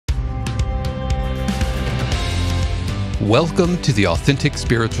Welcome to the Authentic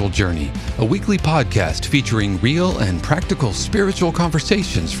Spiritual Journey, a weekly podcast featuring real and practical spiritual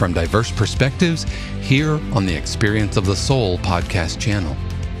conversations from diverse perspectives here on the Experience of the Soul podcast channel.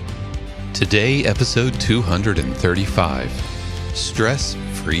 Today, episode 235,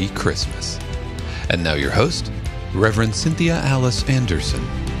 Stress-Free Christmas. And now your host, Reverend Cynthia Alice Anderson.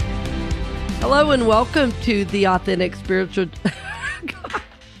 Hello and welcome to the Authentic Spiritual.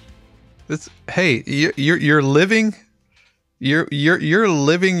 Hey, you're living. You're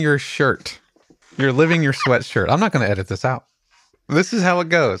living your shirt. You're living your sweatshirt. I'm not going to edit this out. This is how it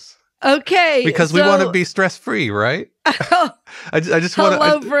goes. Okay, because we want to be stress free, right? I just want to.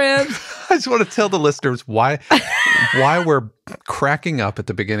 Hello, friends. I just want to tell the listeners why we're cracking up at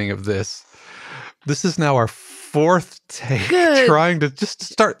the beginning of this. This is now our fourth take, trying to just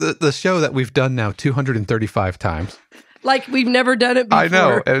start the show that we've done now 235 times. Like we've never done it before. I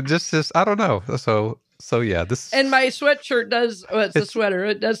know, and just I don't know. So yeah, this. And my sweatshirt does. Oh, it's a sweater.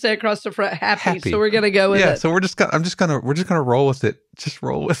 It does say across the front, happy. So we're gonna go with it. Yeah. So we're just gonna roll with it. Just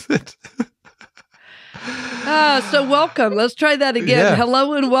roll with it. So welcome. Let's try that again. Yeah.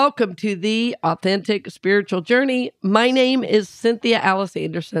 Hello and welcome to the Authentic Spiritual Journey. My name is Cynthia Alice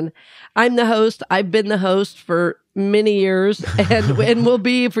Anderson. I'm the host. I've been the host for many years and will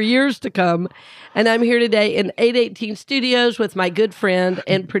be for years to come. And I'm here today in 818 Studios with my good friend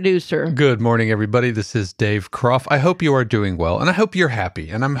and producer. Good morning, everybody. This is Dave Croft. I hope you are doing well, and I hope you're happy.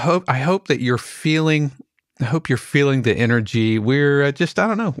 And I hope that you're feeling. I hope you're feeling the energy. We're I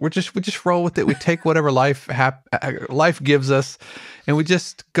don't know. We just roll with it. We take whatever life gives us, and we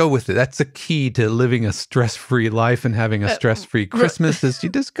just go with it. That's the key to living a stress-free life and having a stress-free Christmas. Is you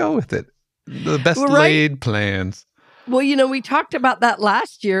just go with it. The best laid plans. Well, we talked about that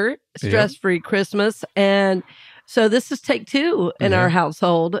last year, stress-free Christmas, and so this is take two in our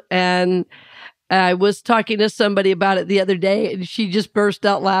household. And I was talking to somebody about it the other day, and she just burst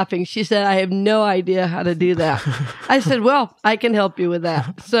out laughing. She said, "I have no idea how to do that." I said, "Well, I can help you with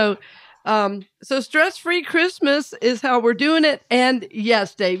that." So stress-free Christmas is how we're doing it. And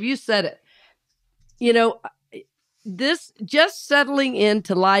yes, Dave, you said it. This just settling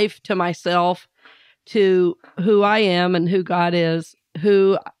into life, to myself, to who I am and who God is,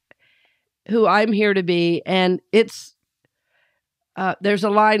 who I'm here to be. And it's, there's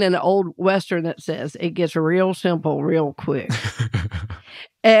a line in an old Western that says, it gets real simple real quick.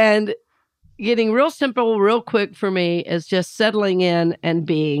 And getting real simple real quick for me is just settling in and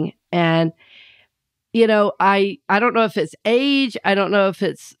being. And, I don't know if it's age. I don't know if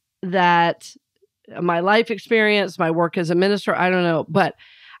it's that my life experience, my work as a minister, I don't know. But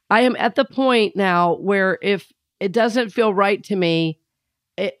I am at the point now where if it doesn't feel right to me,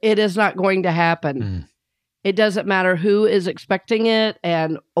 it is not going to happen. Mm. It doesn't matter who is expecting it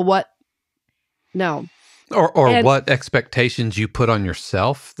and what. No. Or what expectations you put on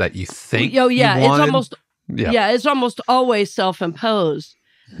yourself that you think. Oh yeah, you wanted. It's almost always self-imposed.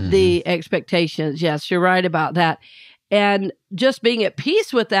 Mm-hmm. The expectations. Yes, you're right about that. And just being at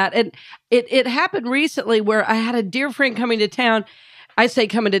peace with that. And it happened recently where I had a dear friend coming to town. I say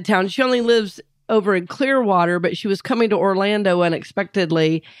coming to town. She only lives over in Clearwater, but she was coming to Orlando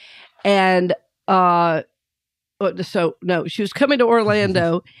unexpectedly. And she was coming to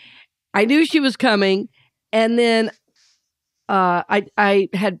Orlando. I knew she was coming. And then I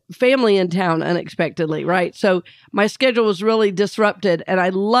had family in town unexpectedly, right? So my schedule was really disrupted, and I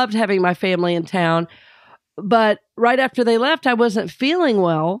loved having my family in town. But right after they left, I wasn't feeling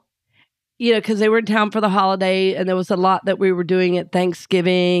well, because they were in town for the holiday, and there was a lot that we were doing at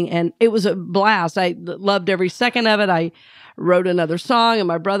Thanksgiving, and it was a blast. I loved every second of it. I wrote another song, and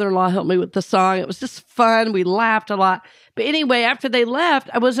my brother-in-law helped me with the song. It was just fun. We laughed a lot. But anyway, after they left,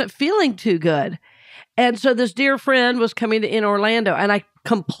 I wasn't feeling too good. And so this dear friend was coming in Orlando, and I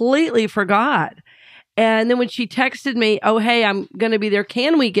completely forgot. And then when she texted me, "Oh, hey, I'm going to be there.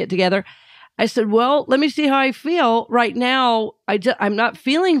 Can we get together?" I said, "Well, let me see how I feel. Right now, I'm not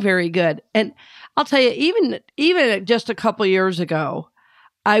feeling very good." And I'll tell you, even just a couple years ago,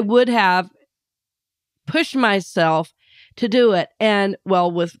 I would have pushed myself to do it. And well,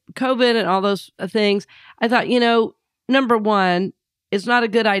 with COVID and all those things, I thought, number one, it's not a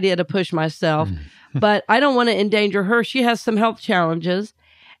good idea to push myself, but I don't want to endanger her. She has some health challenges.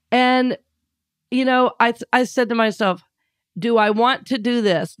 And, I said to myself, do I want to do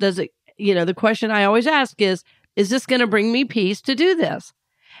this? Does it, the question I always ask is this going to bring me peace to do this?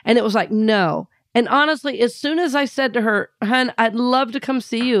 And it was like, no. And honestly, as soon as I said to her, "Hun, I'd love to come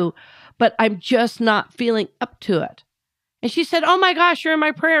see you, but I'm just not feeling up to it." And she said, "Oh my gosh, you're in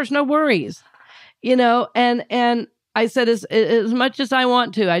my prayers. No worries." And I said, as much as I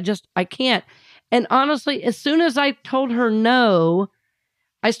want to, I can't. And honestly, as soon as I told her no,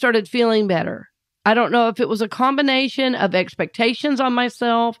 I started feeling better. I don't know if it was a combination of expectations on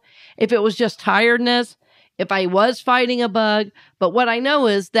myself, if it was just tiredness, if I was fighting a bug. But what I know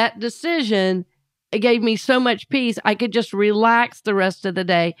is that decision, it gave me so much peace. I could just relax the rest of the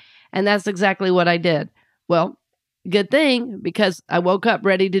day. And that's exactly what I did. Well, good thing, because I woke up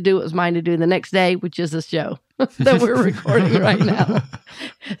ready to do what was mine to do the next day, which is this show that we're recording right now.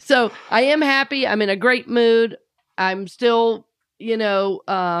 So I am happy. I'm in a great mood. I'm still,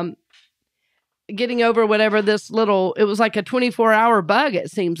 getting over whatever this it was like a 24-hour bug, it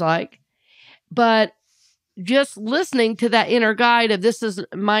seems like. But just listening to that inner guide of this is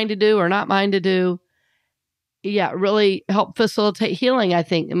mine to do or not mine to do, really helped facilitate healing, I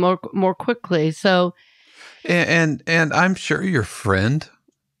think, more quickly. So, and I'm sure your friend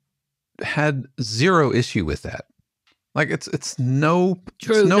had zero issue with that. Like it's no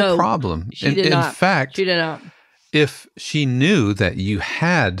problem. She did not. In fact, she did not. If she knew that you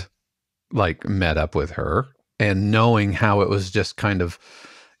had like met up with her and knowing how it was just kind of,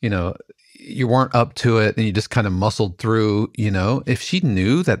 you weren't up to it and you just kind of muscled through, if she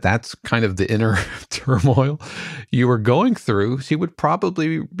knew that that's kind of the inner turmoil you were going through, she would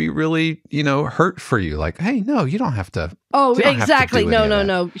probably be really, hurt for you. Like, hey, no, you don't have to. Oh, exactly.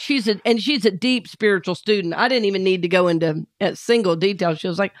 No. She's a deep spiritual student. I didn't even need to go into single details. She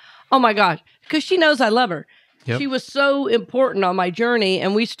was like, oh my gosh, because she knows I love her. Yep. She was so important on my journey,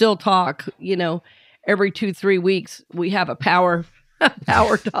 and we still talk, every 2-3 weeks we have a power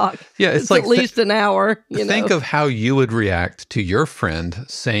talk. Yeah, it's like at least an hour. Think of how you would react to your friend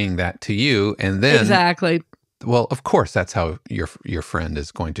saying that to you, and then exactly. Well, of course, that's how your friend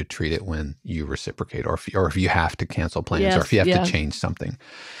is going to treat it when you reciprocate, or if you have to cancel plans, or if you have to change something.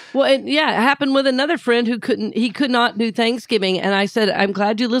 Well, it happened with another friend who could not do Thanksgiving, and I said, I'm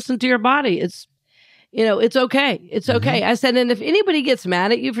glad you listened to your body. It's okay. It's okay. I said, and if anybody gets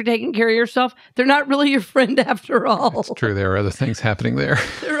mad at you for taking care of yourself, they're not really your friend after all. It's true. There are other things happening there.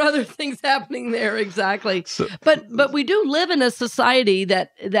 There are other things happening there. Exactly. But we do live in a society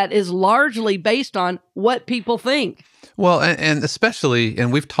that is largely based on what people think. Well, and especially,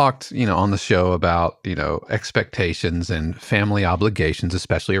 and we've talked, on the show about, expectations and family obligations,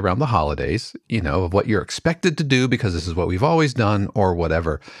 especially around the holidays, of what you're expected to do because this is what we've always done or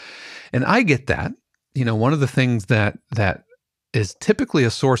whatever. And I get that. One of the things that is typically a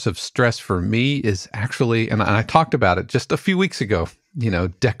source of stress for me is actually, and I talked about it just a few weeks ago,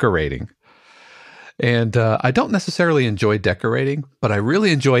 decorating. And I don't necessarily enjoy decorating, but I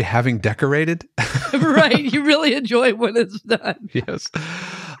really enjoy having decorated. Right. You really enjoy when it's done. Yes.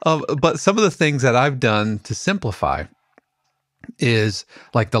 But some of the things that I've done to simplify is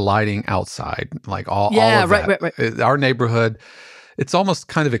like the lighting outside, like all of that. Right. Our neighborhood, it's almost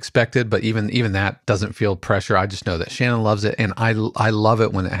kind of expected, but even that doesn't feel pressure. I just know that Shannon loves it, and I love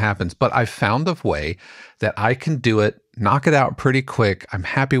it when it happens. But I found a way that I can do it, knock it out pretty quick. I'm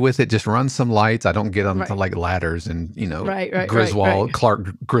happy with it. Just run some lights. I don't get onto like ladders and Clark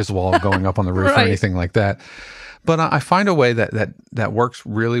Griswold going up on the roof or anything like that. But I find a way that works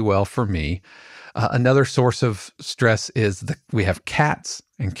really well for me. Another source of stress is we have cats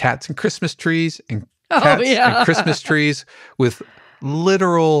and Christmas trees and cats and Christmas trees with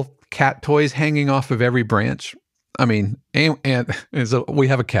literal cat toys hanging off of every branch. I mean, and so we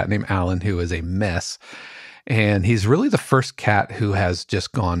have a cat named Alan who is a mess, and he's really the first cat who has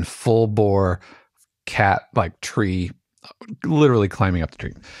just gone full bore cat like tree, literally climbing up the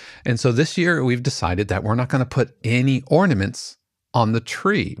tree. And so this year we've decided that we're not going to put any ornaments on the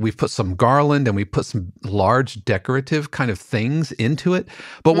tree. We've put some garland and we put some large decorative kind of things into it.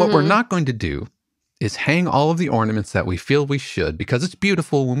 But what we're not going to do is hang all of the ornaments that we feel we should, because it's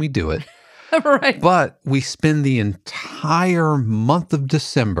beautiful when we do it. Right. But we spend the entire month of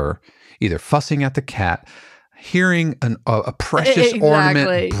December either fussing at the cat, hearing a precious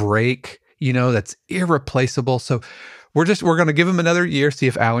ornament break, that's irreplaceable. So we're going to give him another year, see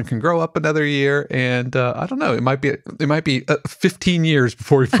if Alan can grow up another year. And I don't know, it might be 15 years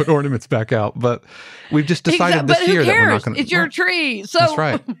before we put ornaments back out. But we've just decided this year that we're not going to. It's your tree. So that's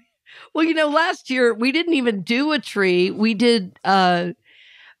right. Well, last year we didn't even do a tree. We did, I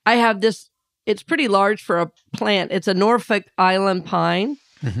have this, it's pretty large for a plant. It's a Norfolk Island pine,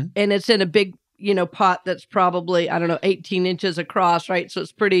 and it's in a big, pot that's probably, 18 inches across, right? So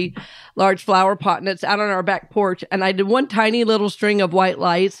it's pretty large flower pot, and it's out on our back porch. And I did one tiny little string of white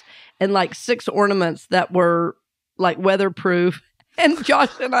lights and like 6 ornaments that were like weatherproof. And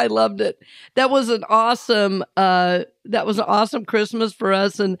Josh and I loved it. That was an awesome Christmas for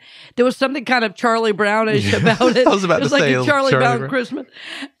us. And there was something kind of Charlie Brownish about it. I was about to say like a Charlie Brown Christmas.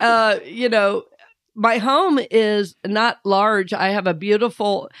 my home is not large. I have a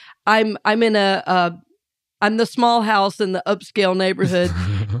beautiful, I'm in I'm the small house in the upscale neighborhood,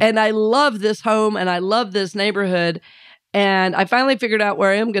 and I love this home and I love this neighborhood. And I finally figured out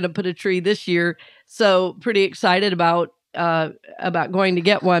where I am going to put a tree this year. So pretty excited about going to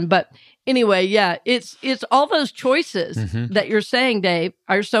get one. But anyway, yeah, it's all those choices that you're saying, Dave,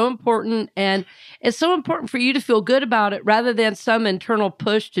 are so important. And it's so important for you to feel good about it rather than some internal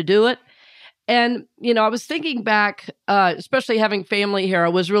push to do it. And, I was thinking back, especially having family here, I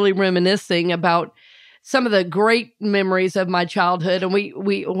was really reminiscing about some of the great memories of my childhood. And we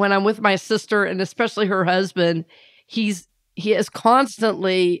when I'm with my sister and especially her husband, he is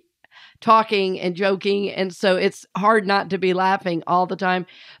constantly talking and joking. And so it's hard not to be laughing all the time.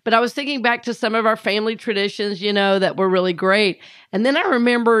 But I was thinking back to some of our family traditions, that were really great. And then I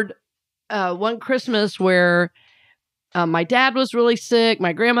remembered one Christmas where my dad was really sick.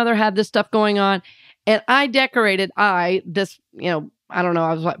 My grandmother had this stuff going on. And I decorated, I don't know,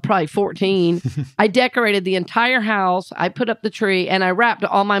 I was probably 14. I decorated the entire house. I put up the tree and I wrapped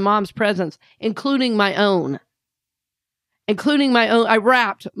all my mom's presents, including my own. I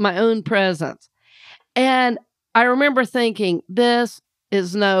wrapped my own presents. And I remember thinking, this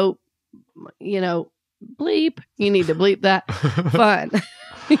is no, bleep. You need to bleep that. Fun.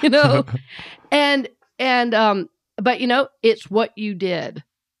 But it's what you did.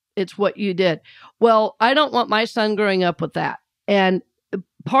 It's what you did. Well, I don't want my son growing up with that. And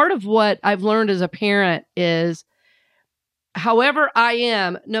part of what I've learned as a parent is however I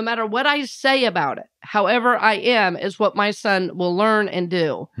am, no matter what I say about it, however I am is what my son will learn and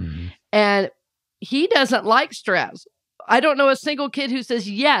do. Mm-hmm. And he doesn't like stress. I don't know a single kid who says,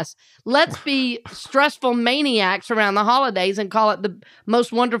 yes, let's be stressful maniacs around the holidays and call it the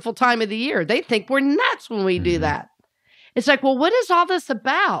most wonderful time of the year. They think we're nuts when we do that. It's like, well, what is all this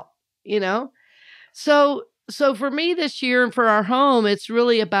about? So for me this year and for our home, it's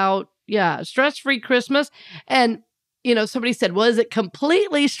really about, stress-free Christmas. And, somebody said, well, is it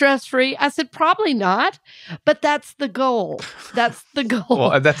completely stress-free? I said, probably not, but that's the goal. That's the goal.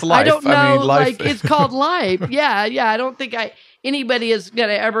 Well, that's life. I don't know, life. It's called life. Yeah. I don't think anybody is going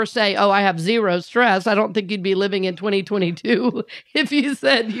to ever say, oh, I have zero stress. I don't think you'd be living in 2022 if you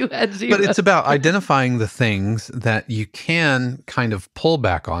said you had zero. But it's about identifying the things that you can kind of pull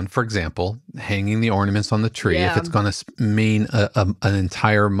back on. For example, hanging the ornaments on the tree. If it's going to mean an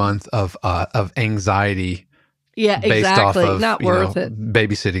entire month of anxiety. Yeah, based exactly. off of, not worth it.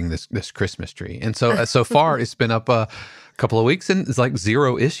 Babysitting this Christmas tree. And so far it's been up a couple of weeks and it's like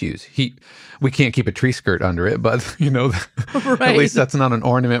zero issues. We can't keep a tree skirt under it, but right. At least that's not an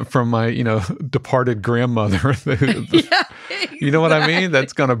ornament from my, departed grandmother. Exactly. You know what I mean?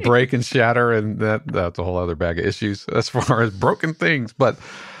 That's going to break and shatter, and that's a whole other bag of issues as far as broken things. But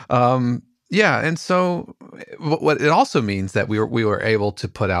yeah, and so what it also means that we were able to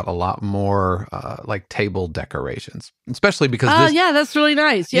put out a lot more like table decorations, especially because that's really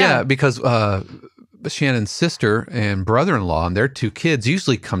nice. Yeah, because Shannon's sister and brother-in-law and their two kids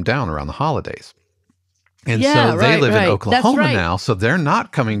usually come down around the holidays. And so they live in Oklahoma now, so they're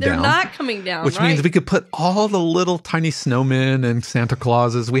not coming down. They're not coming down, which means we could put all the little tiny snowmen and Santa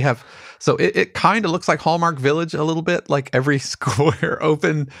Clauses. We have, so it kind of looks like Hallmark Village a little bit, like every square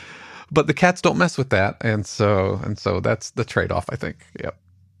open, but the cats don't mess with that. And so that's the trade-off, I think. Yep.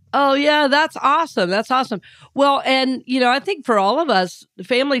 Oh, yeah, that's awesome. That's awesome. Well, and, I think for all of us,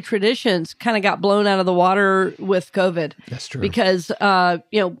 family traditions kind of got blown out of the water with COVID. That's true. Because,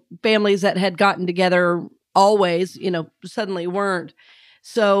 families that had gotten together always, suddenly weren't.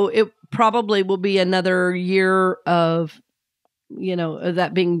 So it probably will be another year of, of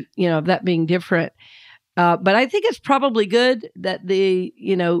that being different. But I think it's probably good that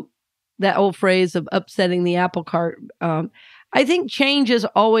that old phrase of upsetting the apple cart, I think change is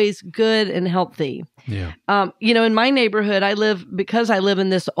always good and healthy. Yeah. In my neighborhood, because I live in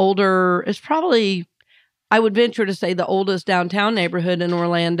this older, it's probably, I would venture to say the oldest downtown neighborhood in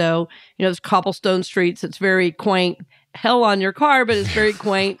Orlando. It's cobblestone streets. It's very quaint. Hell on your car, but it's very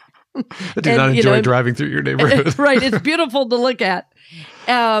quaint. I do not enjoy driving through your neighborhood. Right. It's beautiful to look at.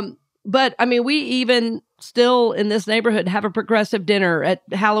 But I mean, we even still in this neighborhood have a progressive dinner at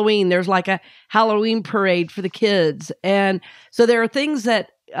Halloween. There's like a Halloween parade for the kids. And so there are things that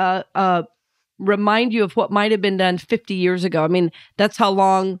remind you of what might have been done 50 years ago. I mean, that's how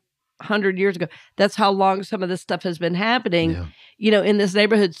long, 100 years ago, that's how long some of this stuff has been happening, in this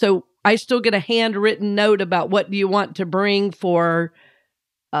neighborhood. So I still get a handwritten note about what do you want to bring for,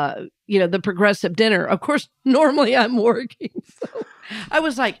 the progressive dinner. Of course, normally I'm working. So I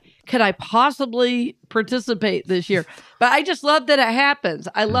was like, could I possibly participate this year? But I just love that it happens.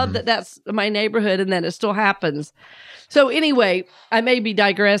 I love that that's my neighborhood and that it still happens. So anyway, I may be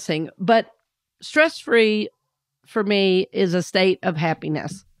digressing, but stress-free for me is a state of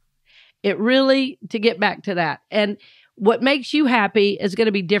happiness. It really, to get back to that. And what makes you happy is going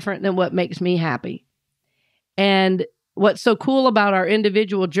to be different than what makes me happy. And what's so cool about our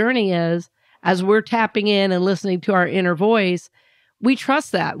individual journey is, as we're tapping in and listening to our inner voice, we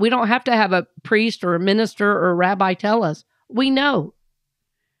trust that. We don't have to have a priest or a minister or a rabbi tell us. We know.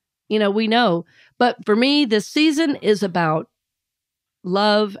 We know. But for me, this season is about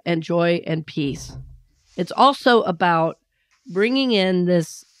love and joy and peace. It's also about bringing in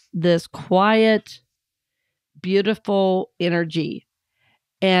this quiet, beautiful energy.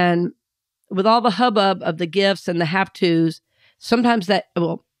 And with all the hubbub of the gifts and the have-tos, sometimes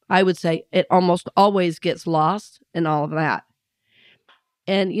I would say it almost always gets lost in all of that.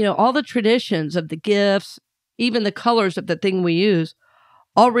 And, all the traditions of the gifts, even the colors of the thing we use,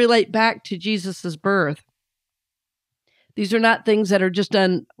 all relate back to Jesus's birth. These are not things that are just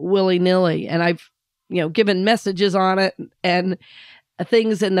done willy-nilly. And I've, given messages on it and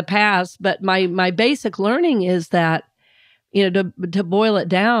things in the past. But my basic learning is that, to boil it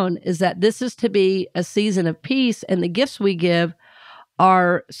down, is that this is to be a season of peace, and the gifts we give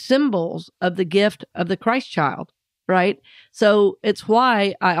are symbols of the gift of the Christ child, right? So it's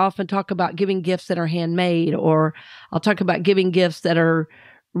why I often talk about giving gifts that are handmade, or I'll talk about giving gifts that are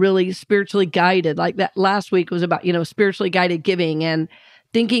really spiritually guided. Like that last week was about, spiritually guided giving, and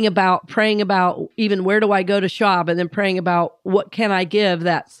thinking about, praying about even where do I go to shop, and then praying about what can I give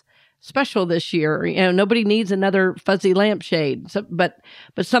that's special this year. Nobody needs another fuzzy lampshade, but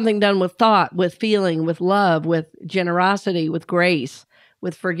something done with thought, with feeling, with love, with generosity, with grace,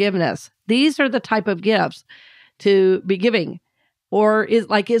 with forgiveness. These are the type of gifts to be giving. Or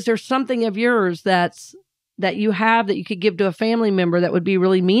is there something of yours that you have that you could give to a family member that would be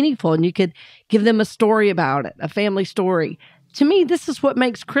really meaningful, and you could give them a story about it, a family story? To me, this is what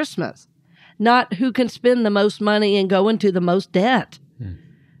makes Christmas, not who can spend the most money and go into the most debt.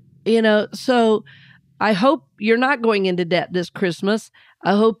 So I hope you're not going into debt this Christmas.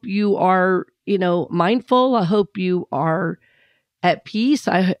 I hope you are, mindful. I hope you are at peace.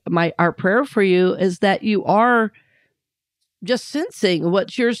 Our prayer for you is that you are just sensing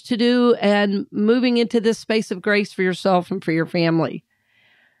what's yours to do and moving into this space of grace for yourself and for your family.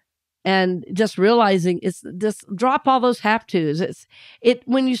 And just realizing it's just drop all those have-tos.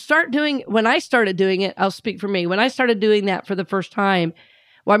 When I started doing it, I'll speak for me. When I started doing that for the first time,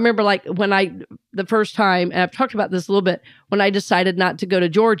 well, I remember the first time, and I've talked about this a little bit, when I decided not to go to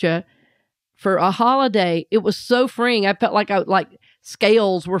Georgia for a holiday, it was so freeing. I felt like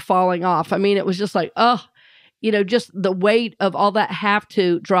scales were falling off. I mean, it was just like, just the weight of all that have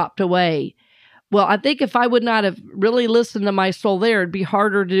to dropped away. Well, I think if I would not have really listened to my soul there, it'd be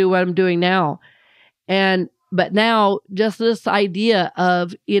harder to do what I'm doing now. But now, just this idea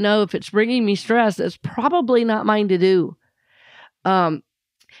of, if it's bringing me stress, it's probably not mine to do. And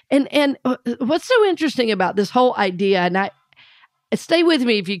what's so interesting about this whole idea, and stay with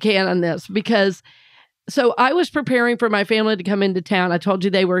me if you can on this, because so I was preparing for my family to come into town. I told you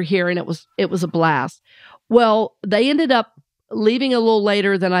they were here, and it was a blast. Well, they ended up leaving a little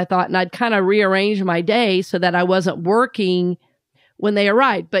later than I thought, and I'd kind of rearranged my day so that I wasn't working when they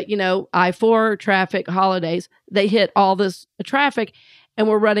arrived. But, I-4 traffic, holidays, they hit all this traffic, and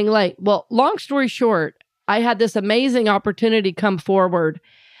we're running late. Well, long story short, I had this amazing opportunity come forward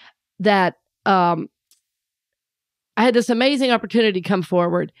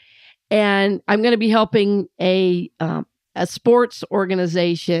and I'm going to be helping a sports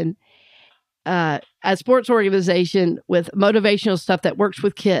organization with motivational stuff that works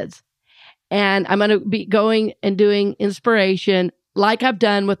with kids. And I'm going to be going and doing inspiration like I've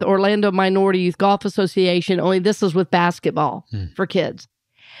done with the Orlando Minority Youth Golf Association, only this is with basketball for kids.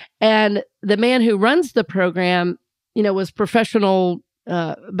 And the man who runs the program, was professional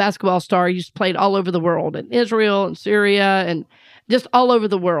basketball star. He's played all over the world, in Israel and Syria and just all over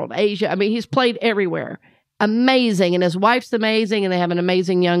the world, Asia. I mean, he's played everywhere. Amazing. And his wife's amazing, and they have an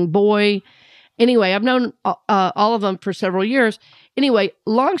amazing young boy. Anyway, I've known all of them for several years. Anyway,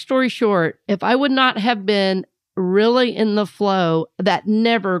 long story short, if I would not have been really in the flow, that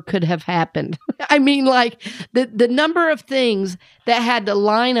never could have happened. I mean, the number of things that had to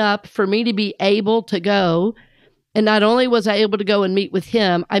line up for me to be able to go. And not only was I able to go and meet with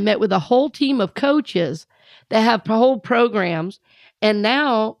him, I met with a whole team of coaches that have whole programs. And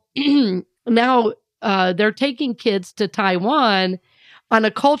now they're taking kids to Taiwan on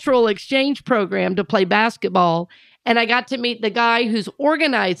a cultural exchange program to play basketball. And I got to meet the guy who's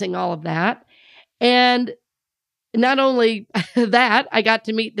organizing all of that. And not only that, I got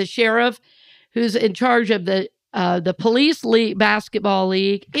to meet the sheriff who's in charge of the police league, basketball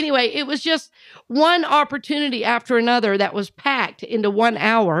league. Anyway, it was just one opportunity after another that was packed into 1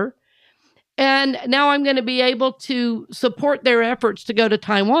 hour. And now I'm going to be able to support their efforts to go to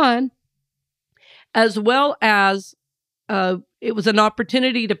Taiwan, as well as it was an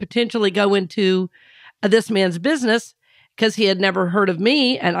opportunity to potentially go into this man's business because he had never heard of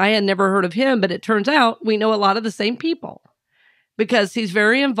me and I had never heard of him. But it turns out we know a lot of the same people because he's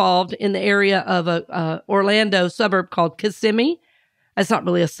very involved in the area of a Orlando suburb called Kissimmee. That's not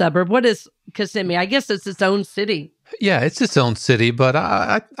really a suburb. What is Kissimmee? I guess it's its own city. Yeah, it's its own city, but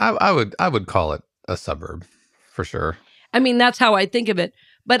I would call it a suburb for sure. I mean, that's how I think of it.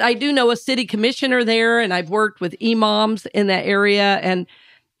 But I do know a city commissioner there, and I've worked with imams in that area. And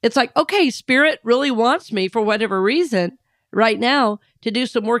it's like, okay, Spirit really wants me for whatever reason right now to do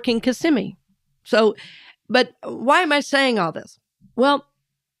some work in Kissimmee. So, but why am I saying all this? Well,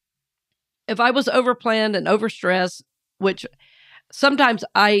 if I was overplanned and overstressed, which sometimes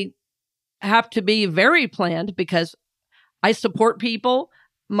I have to be very planned because I support people.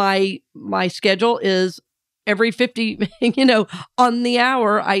 My schedule is every 50, on the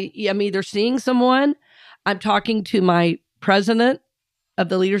hour, I'm either seeing someone, I'm talking to my president of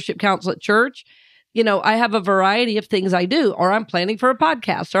the leadership council at church. I have a variety of things I do, or I'm planning for a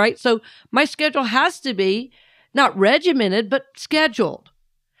podcast, right? So my schedule has to be not regimented, but scheduled.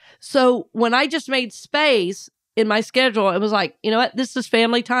 So when I just made space in my schedule, it was like, you know what? This is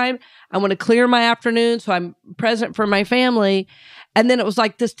family time. I want to clear my afternoon so I'm present for my family. And then it was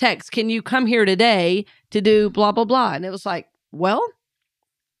like this text, can you come here today to do blah, blah, blah? And it was like, well,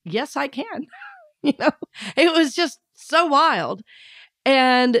 yes, I can. It was just so wild.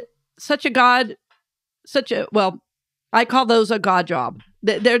 And I call those a God job.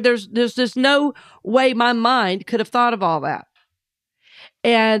 There's just no way my mind could have thought of all that.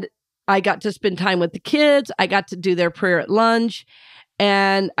 And I got to spend time with the kids. I got to do their prayer at lunch.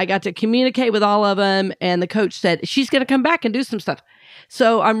 And I got to communicate with all of them. And the coach said, she's going to come back and do some stuff.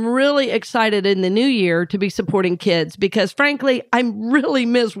 So I'm really excited in the new year to be supporting kids because, frankly, I really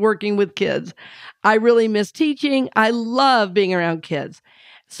miss working with kids. I really miss teaching. I love being around kids.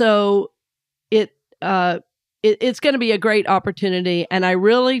 So it's going to be a great opportunity. And I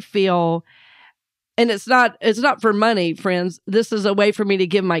really feel, and it's not for money, friends. This is a way for me to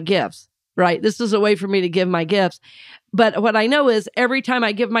give my gifts, right? This is a way for me to give my gifts. But what I know is every time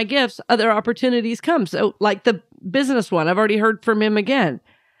I give my gifts, other opportunities come. So like the business one, I've already heard from him again.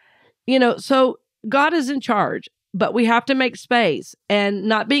 So God is in charge, but we have to make space, and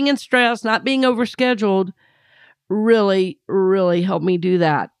not being in stress, not being overscheduled really, really helped me do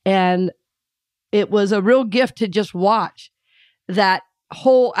that. And it was a real gift to just watch that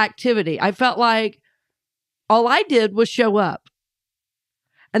whole activity. I felt like all I did was show up.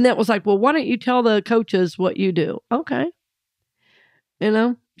 And then it was like, well, why don't you tell the coaches what you do? Okay.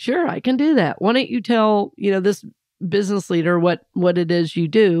 Sure, I can do that. Why don't you tell, this business leader what it is you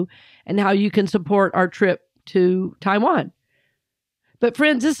do and how you can support our trip to Taiwan? But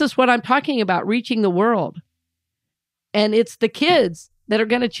friends, this is what I'm talking about, reaching the world. And it's the kids that are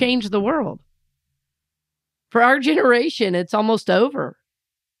going to change the world. For our generation, it's almost over.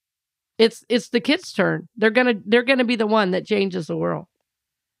 It's the kids' turn. They're gonna be the one that changes the world.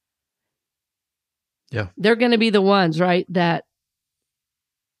 Yeah. They're going to be the ones, right, that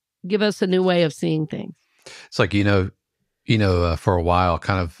give us a new way of seeing things. It's like, for a while,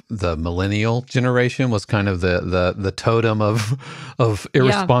 kind of the millennial generation was kind of the totem of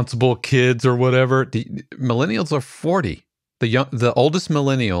irresponsible kids or whatever. Millennials are 40. The oldest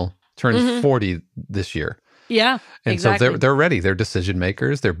millennial turns 40 this year. Yeah, and exactly. So they're ready. They're decision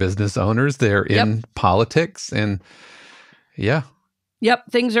makers. They're business owners. They're in politics, and yeah. Yep,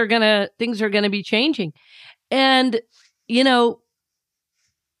 things are gonna be changing. And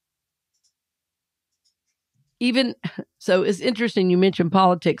even so, it's interesting you mentioned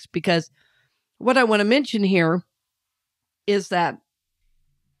politics, because what I want to mention here is that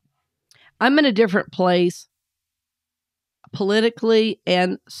I'm in a different place politically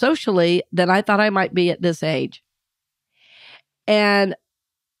and socially than I thought I might be at this age. And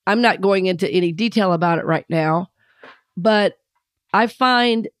I'm not going into any detail about it right now, but I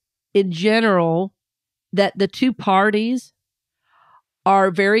find in general that the two parties are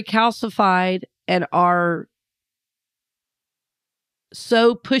very calcified and are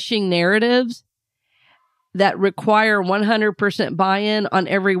so pushing narratives that require 100% buy-in on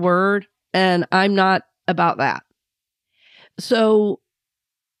every word, and I'm not about that. So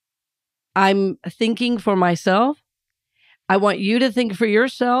I'm thinking for myself, I want you to think for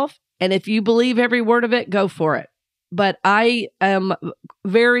yourself. And if you believe every word of it, go for it. But I am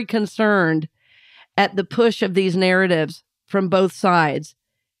very concerned at the push of these narratives from both sides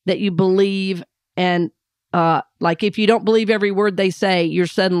that you believe. And like if you don't believe every word they say, you're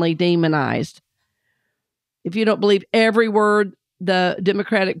suddenly demonized. If you don't believe every word the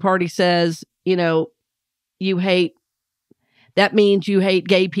Democratic Party says, you hate, that means you hate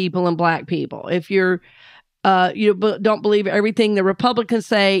gay people and Black people. If you don't believe everything the Republicans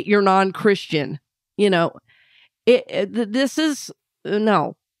say, you're non-Christian. This is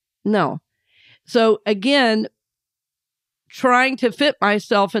no. So again, trying to fit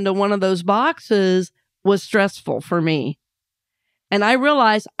myself into one of those boxes was stressful for me. And I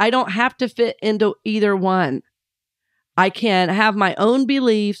realized I don't have to fit into either one. I can have my own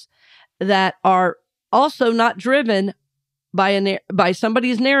beliefs that are also not driven by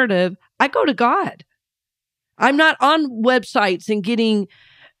somebody's narrative. I go to God. I'm not on websites and getting,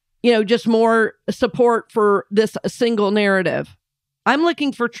 just more support for this single narrative. I'm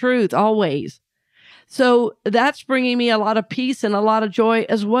looking for truth always. So that's bringing me a lot of peace and a lot of joy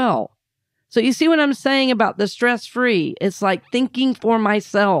as well. So you see what I'm saying about the stress-free? It's like thinking for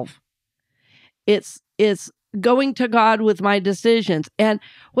myself. It's going to God with my decisions. And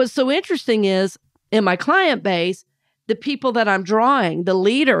what's so interesting is in my client base, the people that I'm drawing, the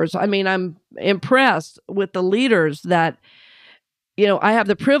leaders, I'm impressed with the leaders that, I have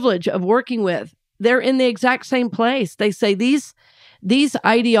the privilege of working with. They're in the exact same place. They say these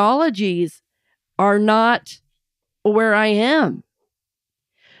ideologies are not where I am.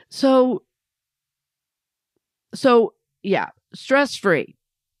 So yeah, stress-free.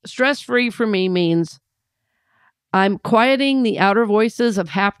 Stress-free for me means I'm quieting the outer voices of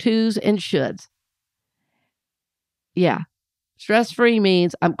have-tos and shoulds. Yeah. Stress-free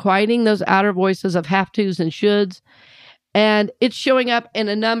means I'm quieting those outer voices of have-tos and shoulds. And it's showing up in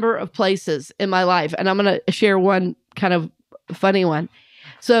a number of places in my life. And I'm going to share one kind of funny one.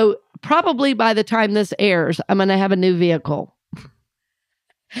 So probably by the time this airs, I'm going to have a new vehicle.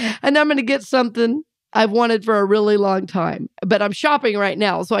 And I'm going to get something I've wanted for a really long time. But I'm shopping right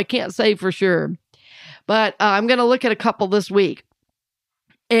now, so I can't say for sure. But I'm going to look at a couple this week.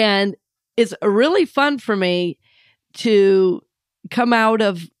 And it's really fun for me to come out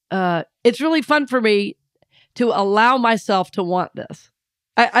of, it's really fun for me to allow myself to want this.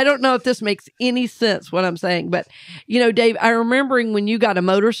 I don't know if this makes any sense what I'm saying, but Dave, I remembering when you got a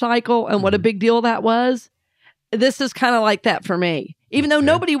motorcycle and what a big deal that was. This is kind of like that for me, even though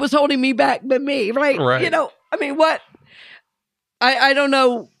nobody was holding me back but me, right? What? I don't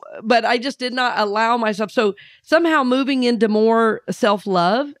know, but I just did not allow myself. So somehow moving into more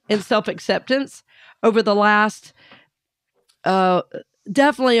self-love and self-acceptance over the last,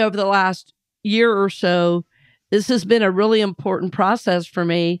 definitely over the last year or so, this has been a really important process for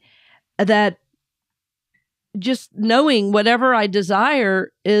me, that just knowing whatever I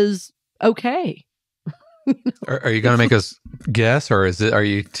desire is okay. Are you going to make us guess, or are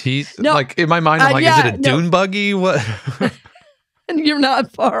you teasing? No, like in my mind, I'm like, is it a dune buggy? What? You're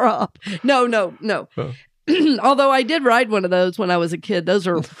not far off. No. Oh. Although I did ride one of those when I was a kid. Those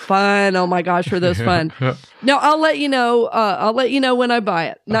are fun. Oh my gosh, were those fun. No, I'll let you know. I'll let you know when I buy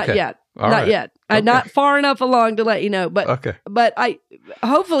it. Not yet. Not yet. I'm not far enough along to let you know. But I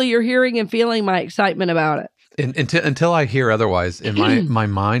hopefully you're hearing and feeling my excitement about it. Until I hear otherwise, in my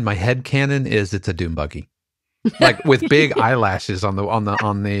mind, my head canon is it's a dune buggy, like with big eyelashes on the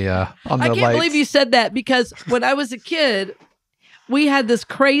I can't believe you said that, because when I was a kid, we had this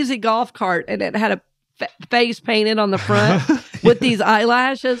crazy golf cart and it had a face painted on the front with these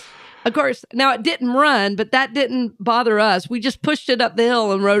eyelashes. Of course, now it didn't run, but that didn't bother us. We just pushed it up the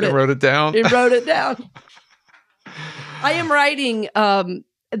hill and wrote it down. It wrote it down. I am writing.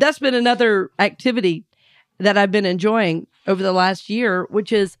 That's been another activity that I've been enjoying over the last year,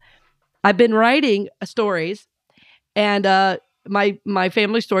 which is I've been writing stories, and my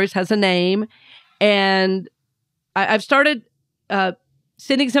family stories has a name, and I've started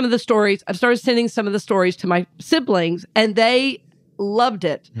sending some of the stories. I've started sending some of the stories to my siblings, and they loved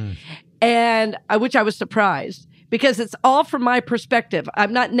it. And which I was surprised, because it's all from my perspective.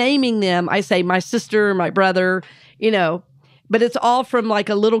 I'm not naming them. I say my sister, my brother, but it's all from like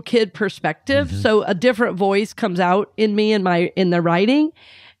a little kid perspective. So a different voice comes out in me in the writing,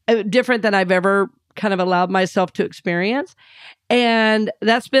 different than I've ever kind of allowed myself to experience. And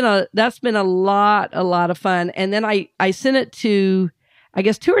that's been a lot of fun. And then I sent it to, I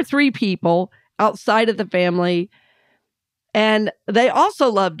guess, 2 or 3 people outside of the family, and they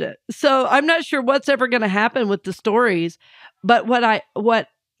also loved it. So I'm not sure what's ever going to happen with the stories, but what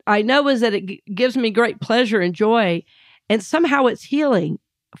I know is that it gives me great pleasure and joy. And somehow it's healing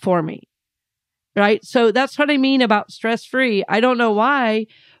for me, right? So that's what I mean about stress-free. I don't know why,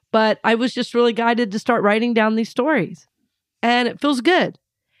 but I was just really guided to start writing down these stories. And it feels good.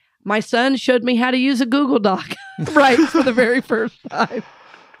 My son showed me how to use a Google Doc, right, for the very first time.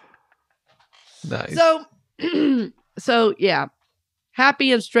 Nice. So yeah,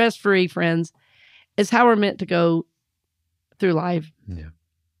 happy and stress-free, friends, is how we're meant to go through life. Yeah.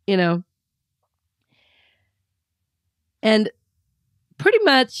 You know? And pretty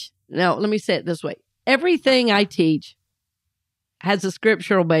much, no, let me say it this way. Everything I teach has a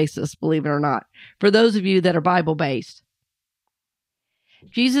scriptural basis, believe it or not, for those of you that are Bible-based.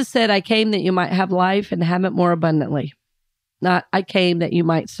 Jesus said, I came that you might have life and have it more abundantly. Not, I came that you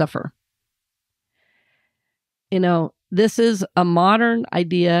might suffer. You know, this is a modern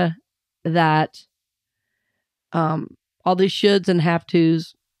idea that all these shoulds and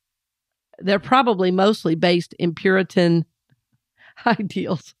have-tos, they're probably mostly based in Puritan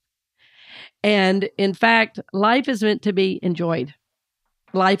ideals. And in fact, life is meant to be enjoyed.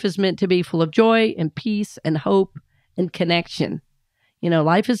 Life is meant to be full of joy and peace and hope and connection. You know,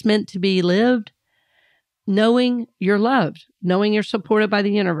 life is meant to be lived knowing you're loved, knowing you're supported by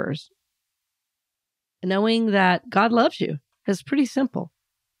the universe, knowing that God loves you. It's pretty simple.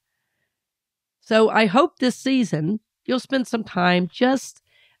 So I hope this season you'll spend some time just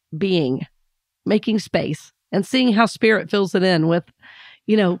being, making space, and seeing how Spirit fills it in with,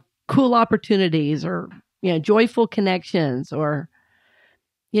 you know, cool opportunities or, you know, joyful connections or,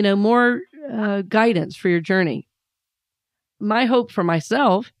 you know, more guidance for your journey. My hope for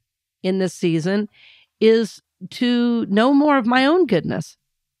myself in this season is to know more of my own goodness.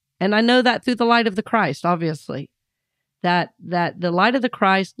 And I know that through the light of the Christ, obviously, that the light of the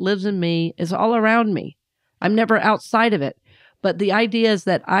Christ lives in me, is all around me. I'm never outside of it. But the idea is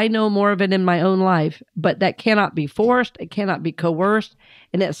that I know more of it in my own life, but that cannot be forced. It cannot be coerced.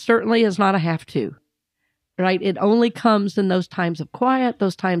 And it certainly is not a have to, right? It only comes in those times of quiet,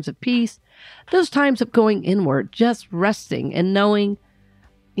 those times of peace, those times of going inward, just resting and knowing,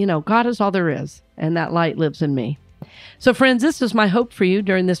 you know, God is all there is, and that light lives in me. So friends, this is my hope for you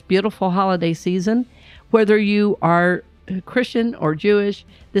during this beautiful holiday season. Whether you are Christian or Jewish,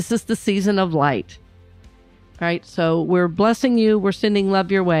 this is the season of light. Right? So we're blessing you. We're sending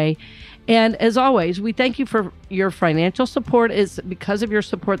love your way. And as always, we thank you for your financial support. It's because of your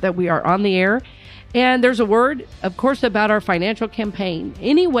support that we are on the air. And there's a word, of course, about our financial campaign.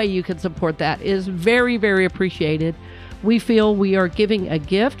 Any way you can support that is very, very appreciated. We feel we are giving a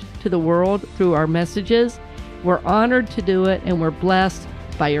gift to the world through our messages. We're honored to do it, and we're blessed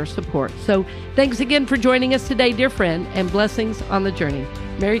by your support. So thanks again for joining us today, dear friend, and blessings on the journey.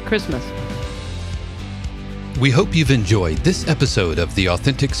 Merry Christmas. We hope you've enjoyed this episode of The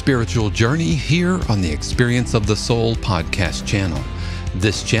Authentic Spiritual Journey here on the Experience of the Soul podcast channel.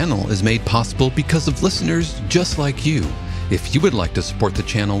 This channel is made possible because of listeners just like you. If you would like to support the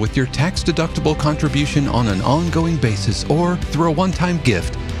channel with your tax-deductible contribution on an ongoing basis or through a one-time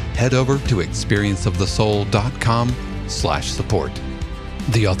gift, head over to experienceofthesoul.com/support.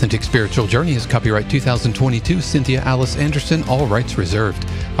 The Authentic Spiritual Journey is copyright 2022, Cynthia Alice Anderson, all rights reserved.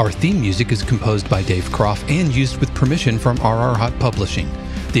 Our theme music is composed by Dave Croft and used with permission from RR Hot Publishing.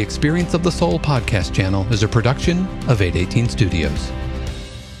 The Experience of the Soul podcast channel is a production of 818 Studios.